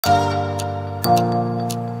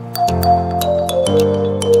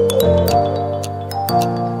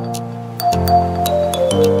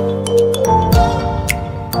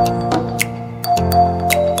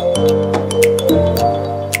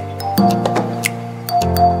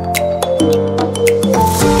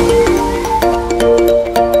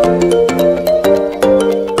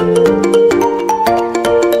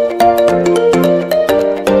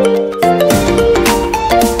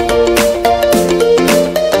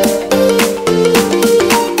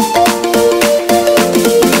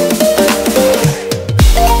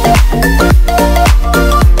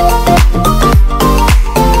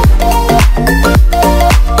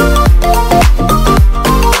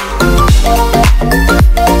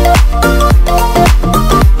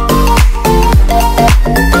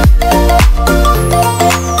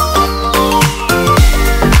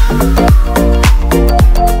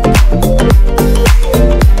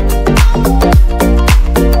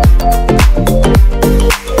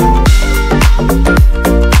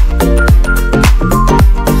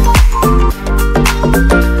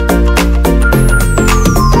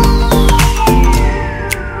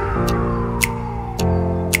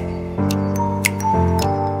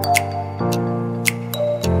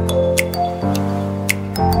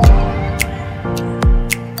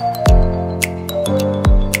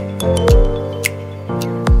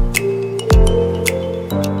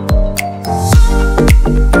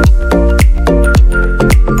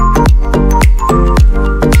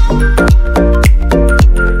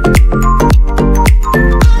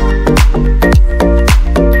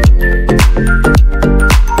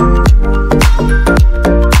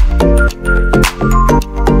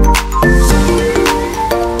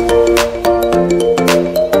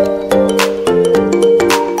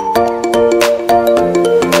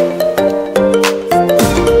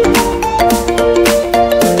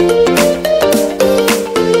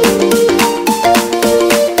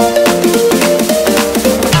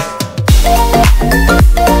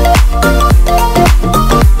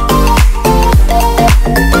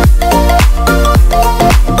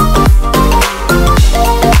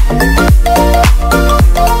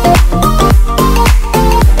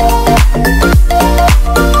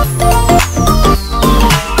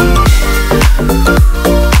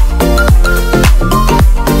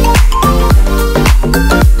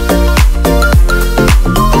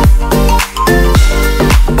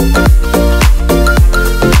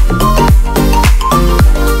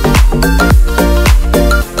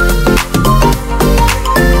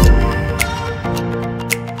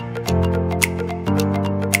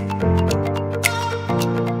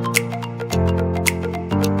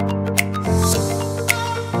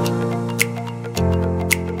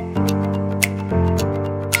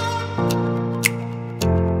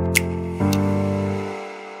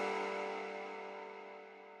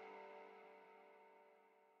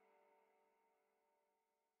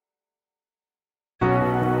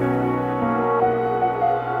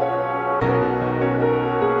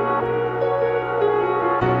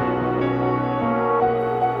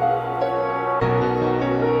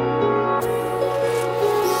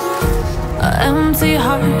Empty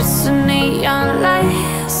hearts and neon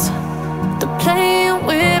lights, they're playing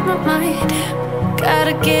with my mind.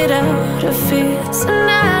 Gotta get out of here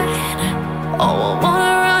tonight. Oh, I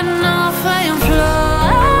wanna run off and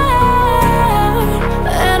fly,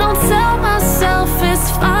 and I'll tell myself it's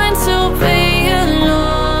fine to be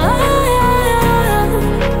alone,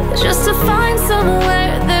 just to find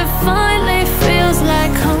somewhere that finally feels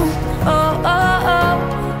like home. Oh, oh, oh.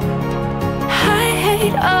 I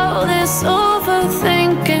hate all this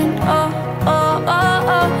overthinking. Oh, oh,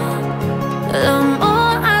 oh, oh. The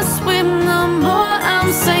more I swim, the more I'm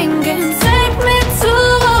sinking. Take me to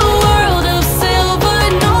a world of silver.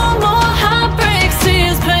 No more heartbreaks,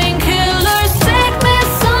 tears, painkillers. Take me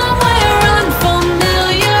somewhere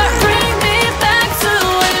unfamiliar. Bring me back to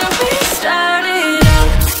where we started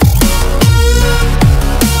out.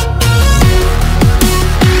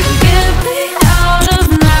 Get me out of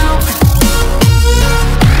now,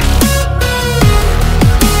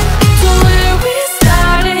 to where we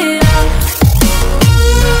started out.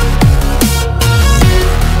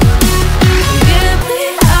 Get me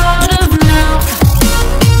out of now,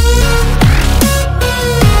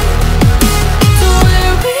 to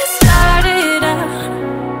where we started out.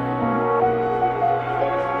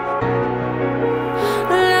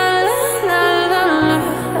 La la la la la,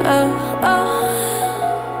 oh, oh.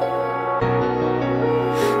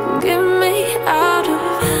 Get me out of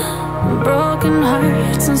broken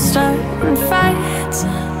hearts and starting fights,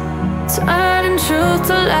 turning truth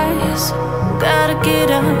to lies. Gotta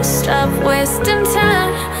get up, stop wasting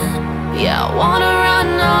time. Yeah, I wanna run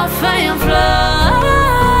off and fly.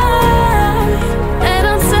 And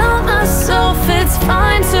I tell myself it's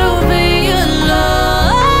fine to be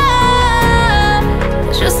alone,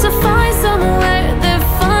 just to find somewhere that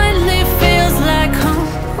finally feels like home.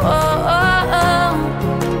 Oh, oh, oh.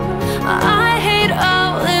 I hate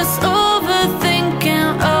all this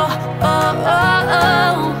overthinking. Oh, oh, oh,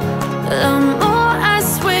 oh. The more I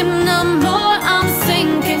swim, the more I'm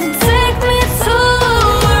sinking. Take me to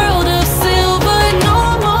a world of silver. No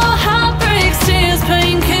more heartbreaks, tears,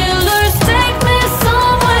 painkillers. Take me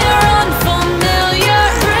somewhere unfamiliar.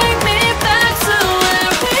 Bring me back to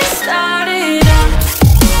where we started out.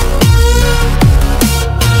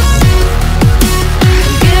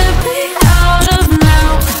 Get me out of now,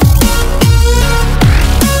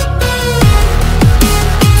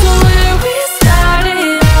 to where we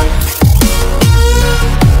started out.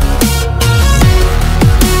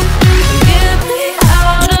 Get me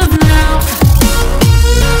out of now,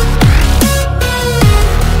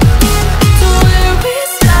 to where we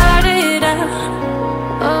started out.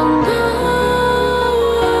 Oh no,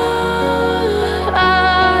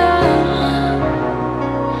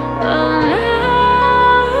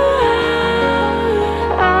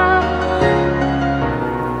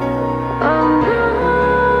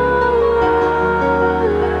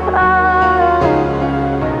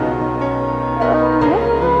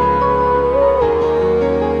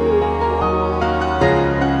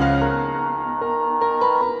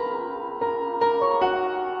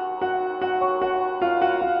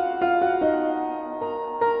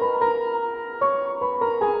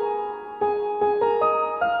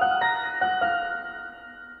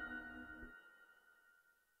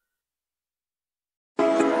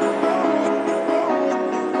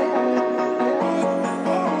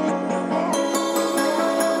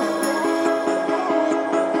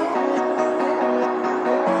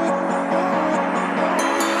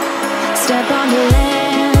 step on the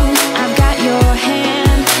land, I've got your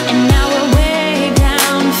hand, and now we're way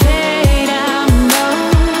down, fade out. No,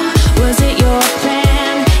 was it your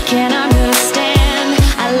plan? Can't understand.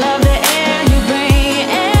 I love the air you bring,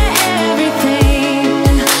 everything.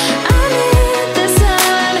 I'm in the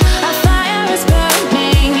sun, our fire is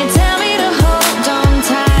burning. You tell me to hold on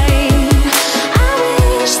tight. I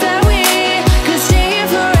wish that we could stay here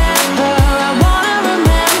forever. I wanna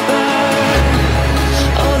remember.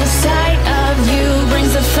 Oh, the sight of you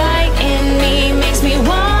brings the fight in me, makes me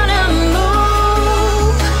wanna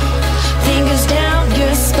move. Fingers down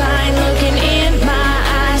your spine, looking in my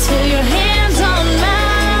eyes, feel your hands on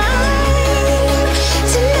mine.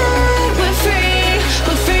 Tonight we're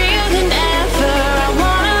freer than ever. I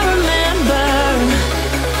wanna remember.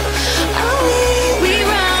 Oh, we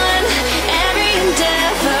run every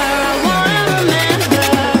endeavor. I wanna remember.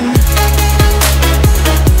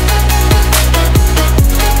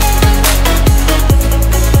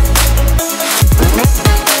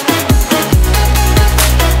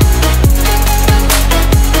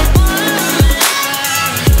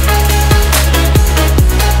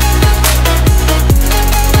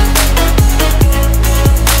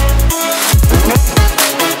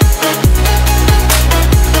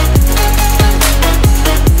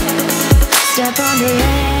 Step on the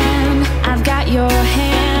land, I've got your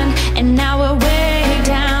hand, and now we're way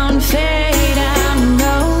down, fade out.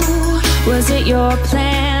 No, was it your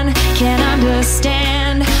plan? Can't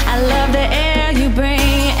understand. I love the air you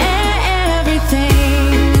bring,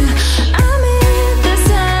 everything. I'm in the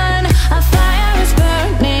sun, our fire is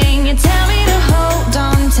burning. You tell me to hold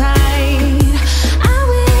on tight. I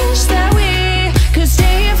wish that we could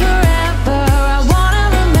stay here forever. I wanna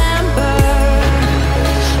remember.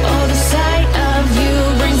 Oh, the sight of you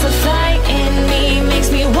brings the fight in me, makes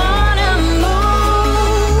me wanna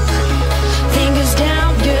move. Fingers down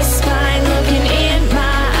your spine, looking in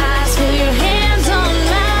my eyes, feel your hands on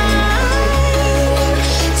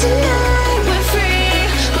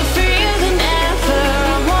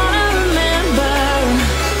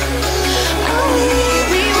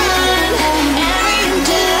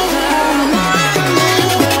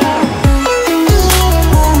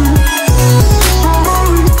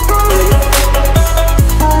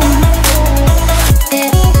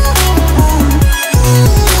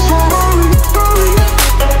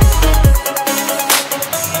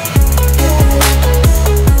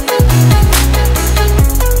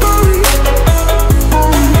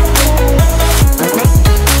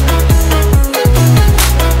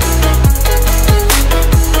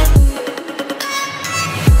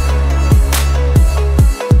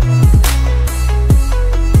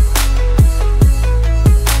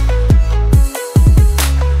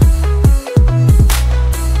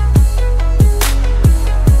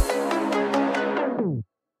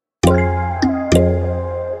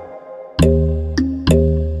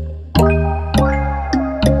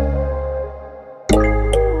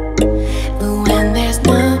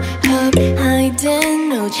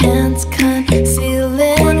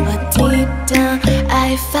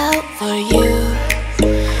I felt for you.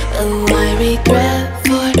 Oh, I regret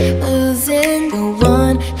for losing the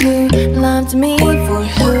one who loved me, for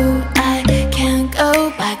who I can't go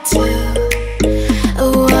back to.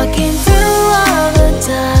 Walking through all the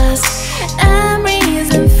dust,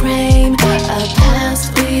 memories and frame, a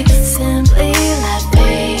past we simply let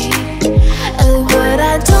fade. But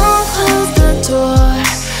I don't close the door,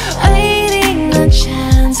 waiting a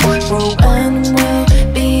chance for when we'll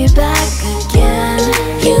be back again.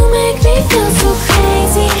 You make me feel so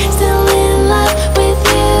crazy, still in love with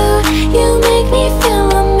you. You make me feel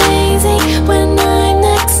amazing when I'm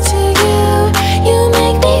next to you. You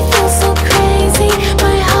make me feel so crazy,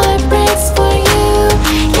 my heart breaks for you.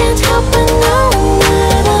 Can't help but know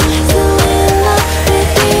that I'm still in love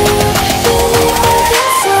with you. You make me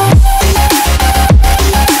feel so.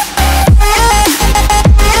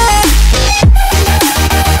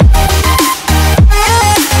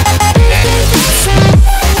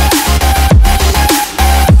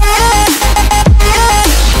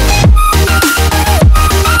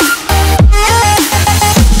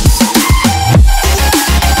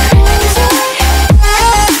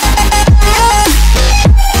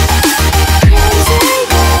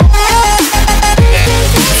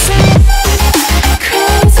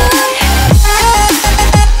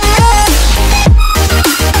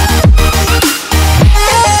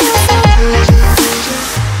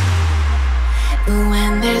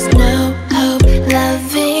 When there's no hope,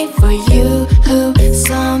 loving for you who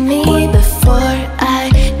saw me before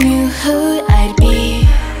I knew who I'd be.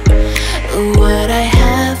 What I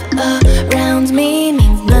have around me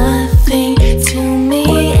means nothing to me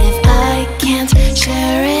if I can't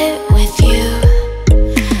share it with you.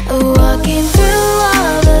 Walking through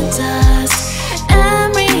all the dust,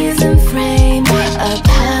 memories and frame, a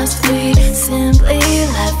past we simply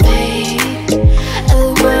let fade.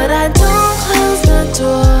 But I don't close the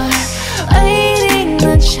door,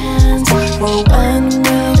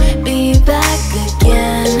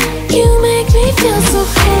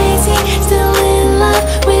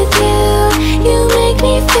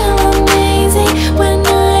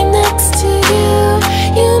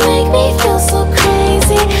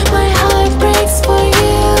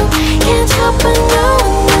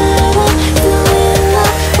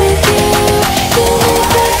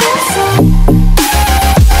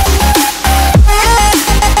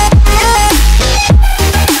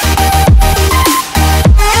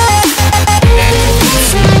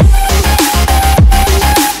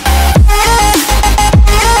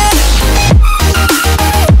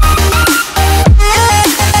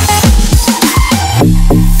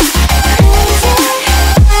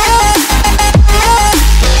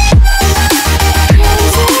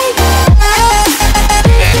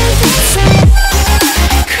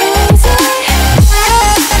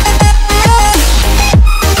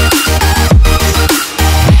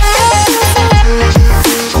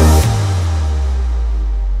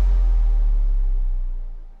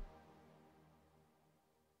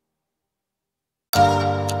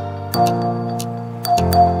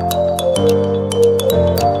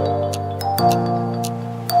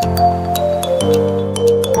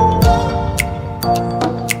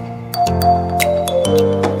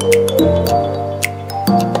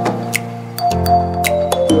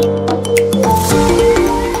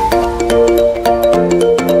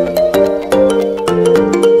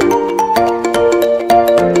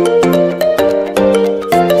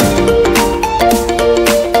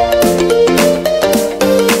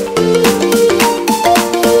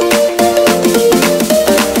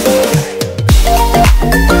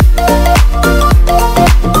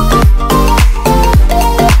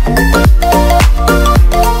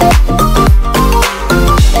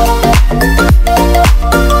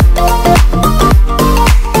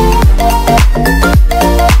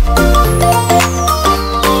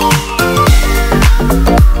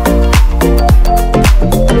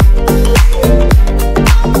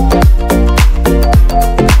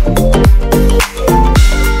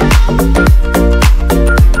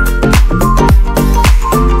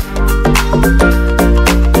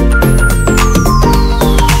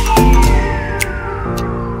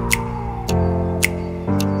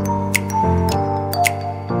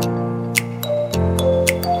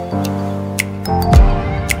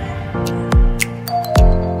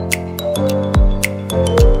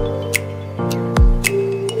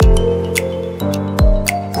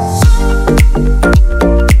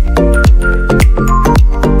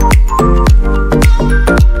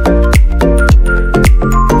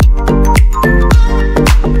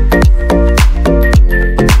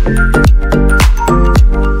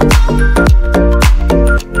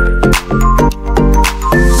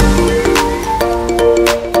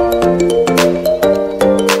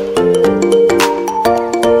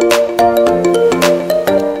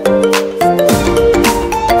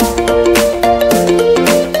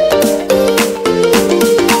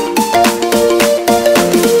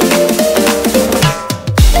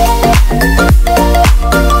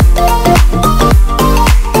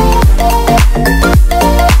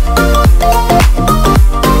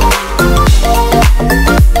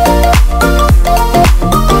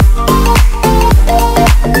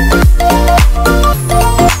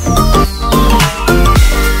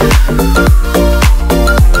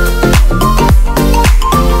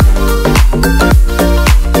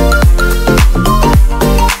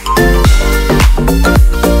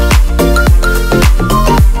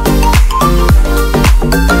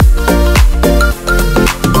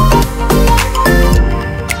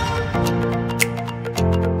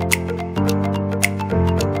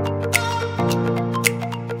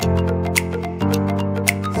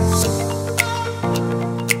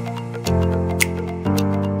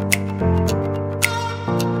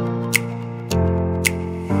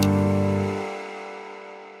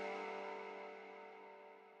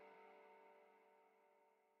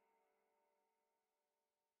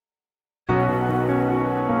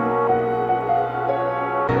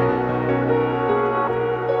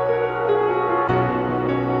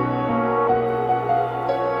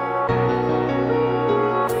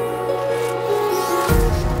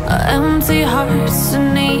 Empty hearts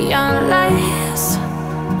and neon lights,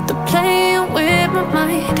 they're playing with my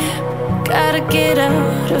mind. Gotta get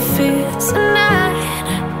out of here tonight.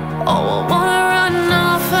 Oh, I wanna run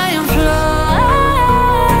off and fly,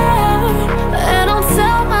 and I'll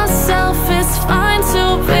tell myself it's fine to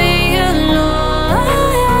be alone,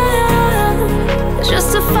 just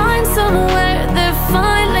to find somewhere that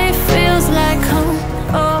finally feels like home.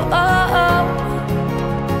 Oh, oh, oh.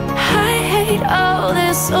 I hate all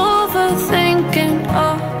this overthinking.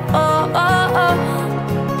 Oh, oh, oh, oh.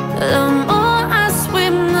 The more I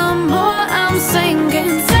swim, the more I'm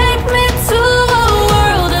sinking. Take me to a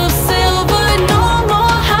world of silver, no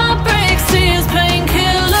more heartbreaks, tears,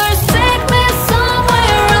 painkillers. Take me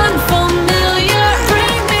somewhere unfamiliar,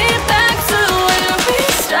 bring me back to where we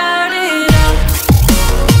started out.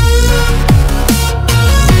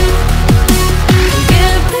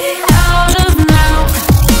 Get me out of now,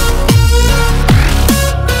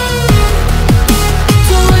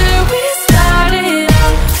 to where we started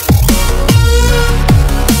out.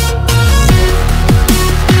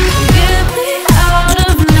 Get me out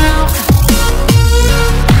of now,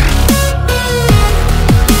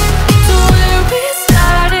 to where we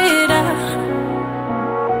started out.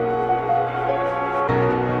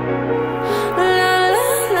 La la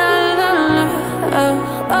la la la, oh,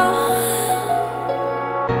 oh.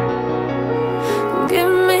 Get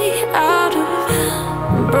me out of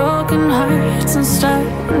broken hearts and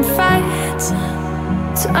starting fights,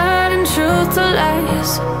 turning truth to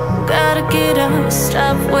lies. Gotta get up,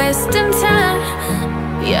 stop wasting time.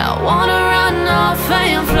 Yeah, I wanna run off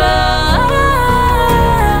and fly.